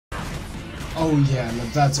Oh yeah, no,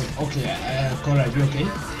 that's okay. Korra, you okay?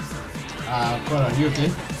 Korra, you okay?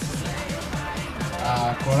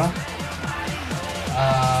 Korra?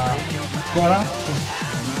 Korra?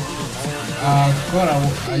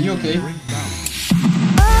 Korra, are you okay?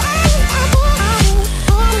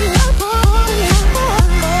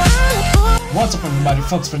 What's up everybody,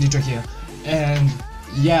 Foxfredito here, and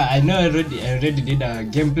yeah, I know I already did a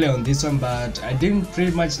gameplay on this one, but I didn't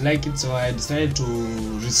pretty much like it, so I decided to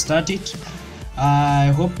restart it. I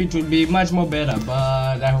hope it will be much more better,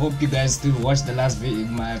 but I hope you guys still watch the last video,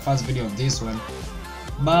 my first video of this one.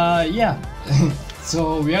 But yeah,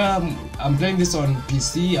 so yeah, I'm playing this on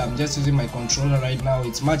PC. I'm just using my controller right now.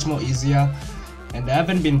 It's much more easier, and I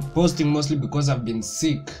haven't been posting mostly because I've been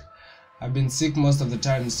sick. I've been sick most of the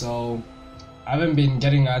time, so I haven't been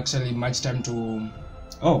getting actually much time to.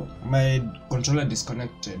 Oh, my controller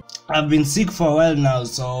disconnected. I've been sick for a while now,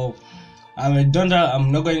 so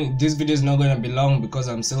this video is not going to be long because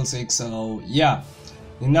I'm still sick. So yeah,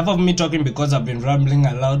 enough of me talking because I've been rambling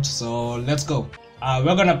a lot. So let's go.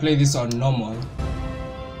 We're gonna play this on normal.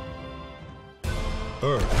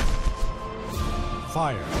 Earth,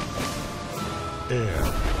 fire, air,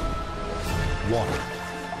 water.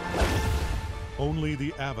 Only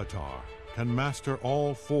the Avatar can master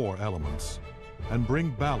all 4 elements and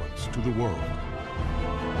bring balance to the world.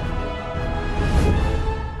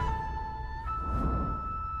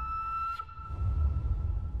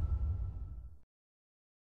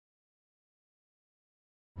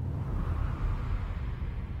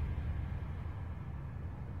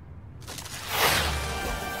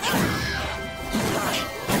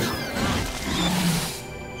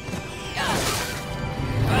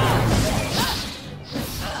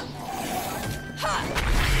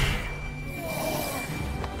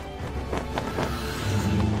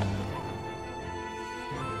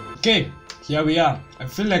 Okay, here we are. I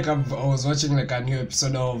feel like I was watching like a new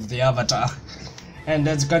episode of the Avatar, and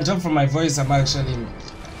as you can tell from my voice, I'm actually,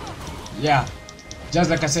 yeah,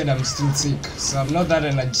 just like I said, I'm still sick, so I'm not that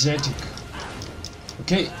energetic.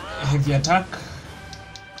 Okay, heavy attack.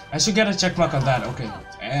 I should get a check mark on that. Okay,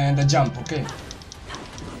 and a jump. Okay.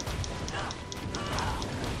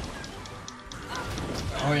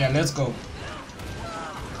 Oh yeah, let's go.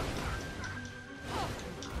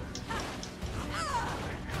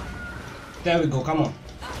 There we go, come on.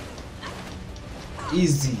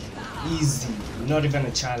 Easy, easy, not even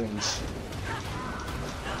a challenge.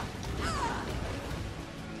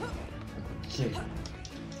 Okay.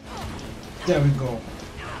 There we go.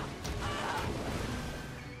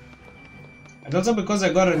 And also because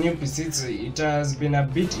I got a new PC, it has been a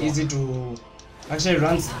bit easy to actually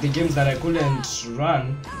run the games that I couldn't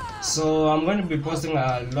run. So I'm going to be posting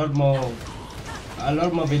a lot more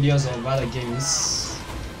videos of other games.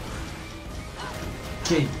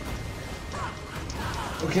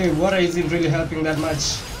 Okay, water isn't really helping that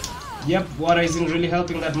much. Yep, water isn't really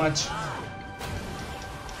helping that much.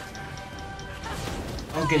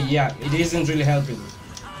 Okay, yeah, it isn't really helping.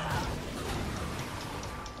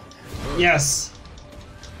 Yes.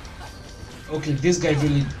 Okay, this guy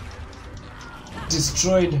really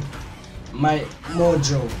destroyed my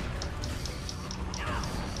mojo.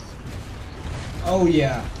 Oh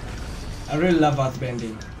yeah, I really love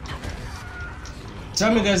earthbending.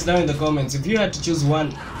 Tell me guys down in the comments, if you had to choose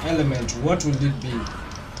one element, what would it be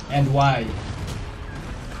and why?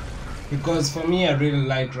 Because for me, I really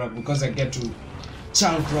like rock because I get to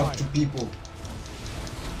chunk rock to people.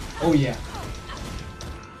 Oh yeah.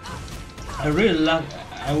 I would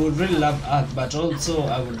really love earth, but also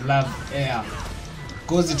I would love air,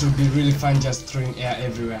 because it would be really fun just throwing air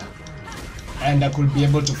everywhere, and I could be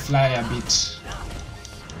able to fly a bit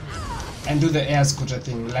and do the air scooter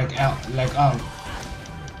thing like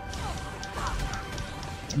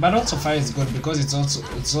But also fire is good because it's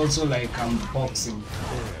also like boxing.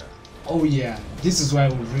 Oh yeah, this is why I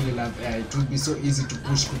would really love air. It would be so easy to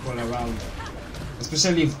push people around,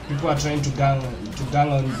 especially if people are trying to gang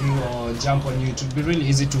on you or jump on you. It would be really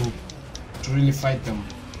easy to really fight them.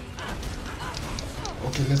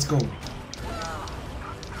 Okay, let's go.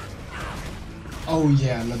 Oh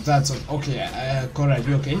yeah, no, that's okay. Korra,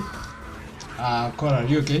 you okay? Korra,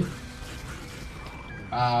 you okay?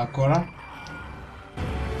 Korra?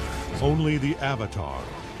 Only the Avatar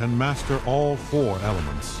can master all 4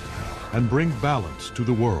 elements and bring balance to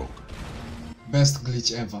the world. Best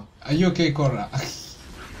glitch ever. Are you okay, Korra?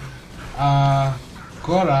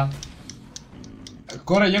 Korra,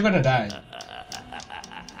 you're gonna die.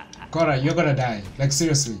 Korra, you're gonna die. Like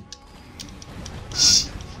seriously.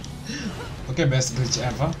 Okay, best glitch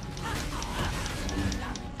ever.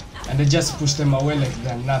 And they just push them away like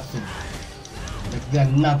they're nothing. Like they're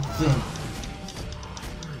nothing.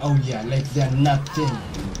 Oh yeah, like they're nothing.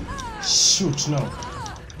 Shoot, no.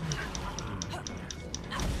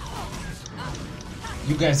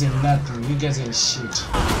 You guys ain't nothing. You guys ain't shit.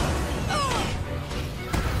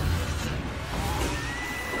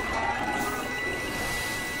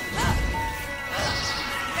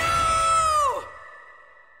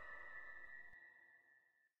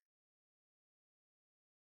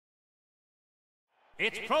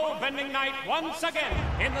 It's Pro Vending Night once again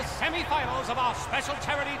in the semi-finals of our special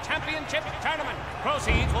charity championship tournament.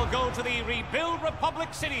 Proceeds will go to the Rebuild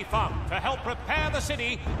Republic City Fund to help repair the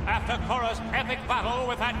city after Korra's epic battle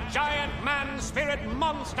with that giant man-spirit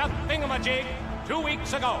monster thingamajig 2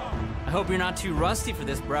 weeks ago. I hope you're not too rusty for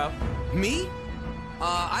this, bro. Me?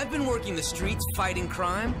 I've been working the streets fighting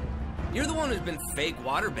crime. You're the one who's been fake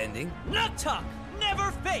waterbending. Nut tuck!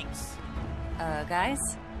 Never fakes! Guys,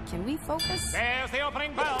 can we focus? There's the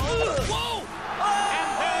opening bell. Whoa!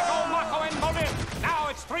 And there go Mako and Morin. Now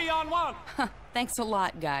it's 3-on-1. Thanks a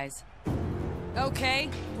lot, guys. Okay,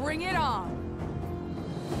 bring it on.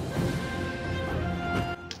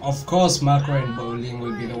 Of course, Marco and Bowling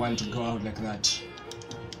will be the one to go out like that.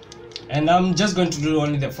 And I'm just going to do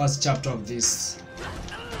only the first chapter of this.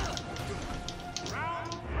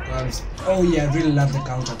 Oh yeah, I really love the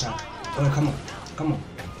counter attack. Oh, come on, come on.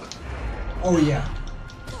 Oh yeah.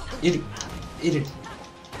 Eat it. Eat it.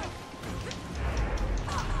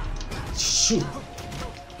 Shoot.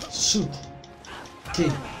 Shoot.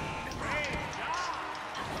 Okay.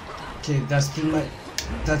 Okay, that's pretty much.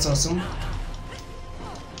 That's awesome.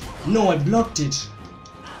 No, I blocked it.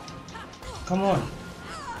 Come on.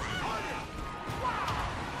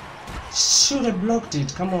 Shoot, I blocked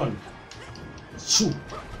it. Come on. Shoot.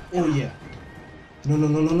 Oh yeah. No, no,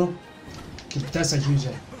 no, no, no. Okay, that's a huge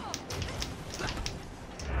hit.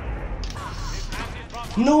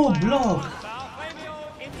 No block.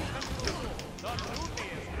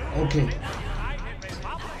 Okay.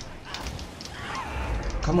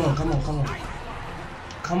 Come on, come on, come on.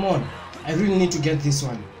 Come on. I really need to get this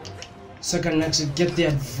one, so I can actually get the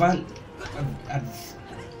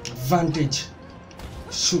advantage.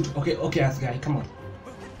 Shoot. Okay, okay, Earth guy. Come on.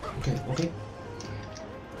 Okay, okay.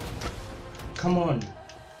 Come on.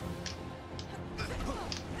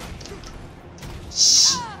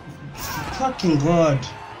 Fucking god.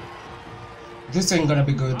 This ain't gonna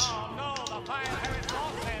be good.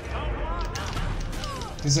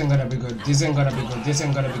 This ain't gonna be good. This ain't gonna be good. This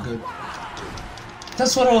ain't gonna be good.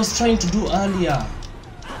 That's what I was trying to do earlier.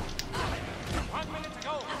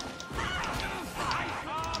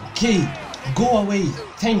 Okay, go away.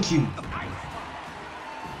 Thank you.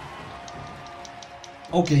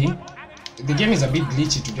 Okay. The game is a bit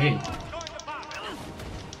glitchy today.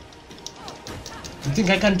 You think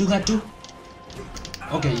I can do that too?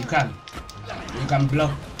 Okay, you can. You can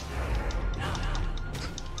block.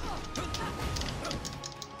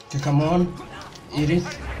 Okay, come on. Eat it.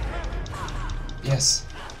 Yes.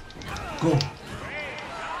 Go.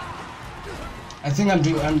 I think I'm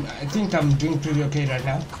doing pretty okay right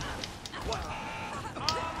now.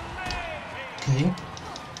 Okay.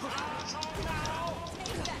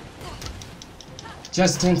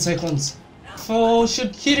 Just 10 seconds. Oh,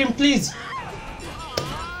 should hit him, please.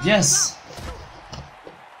 Yes.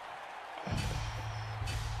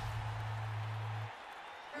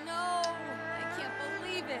 No, I can't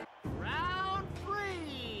believe it. Round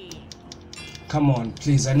 3! Come on,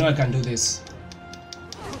 please. I know I can do this.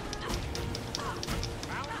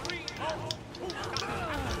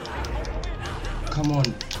 Come on.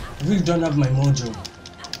 I really don't have my mojo.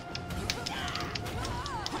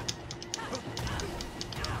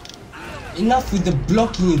 Enough with the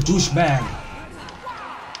blocking, you douchebag.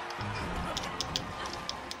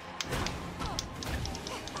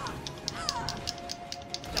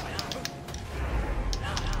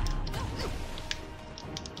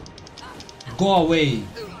 Go away.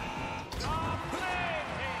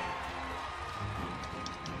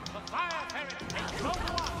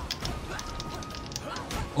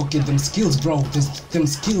 Okay, them skills, bro. Them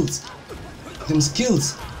skills. Them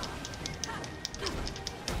skills.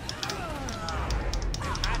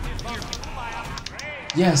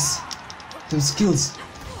 Yes. Them skills.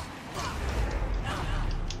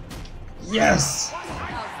 Yes. How's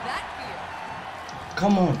that feel?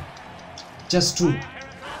 Come on. Just two.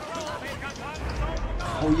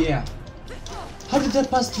 Oh yeah. How did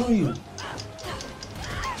that pass through you?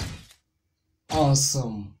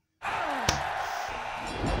 Awesome.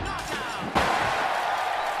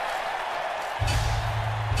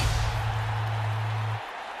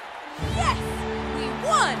 Yes! We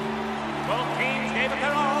won! Both teams gave it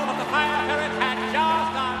their all, but the Fire Ferret had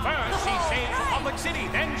just done. First, she saves the public city,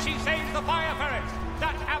 then she saves the Fire Ferret.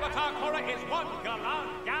 That one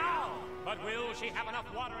gallant gal. But will she have enough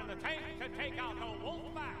water in the tank to take out the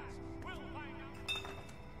wolf bass? We'll find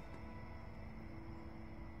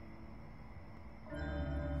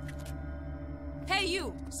out. Hey,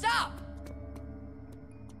 you! Stop!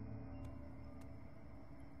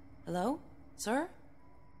 Hello? Sir?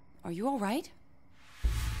 Are you alright?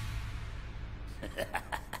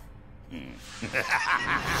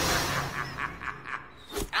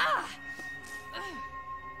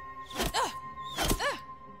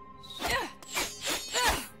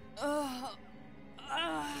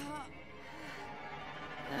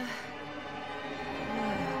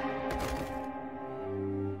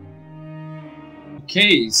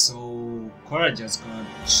 Okay, so Korra just got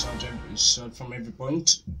shot from every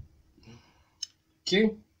point.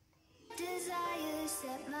 Okay.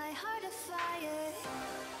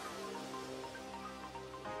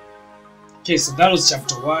 Okay, so that was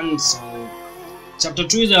chapter 1. So chapter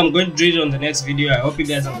 2 is I'm going to do it on the next video. I hope you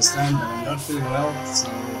guys understand that I'm not feeling well. So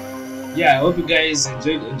yeah, I hope you guys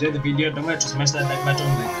enjoyed the video. Don't forget to smash that like button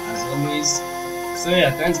like as always. So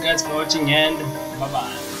yeah, thanks guys for watching and bye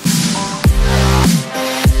bye.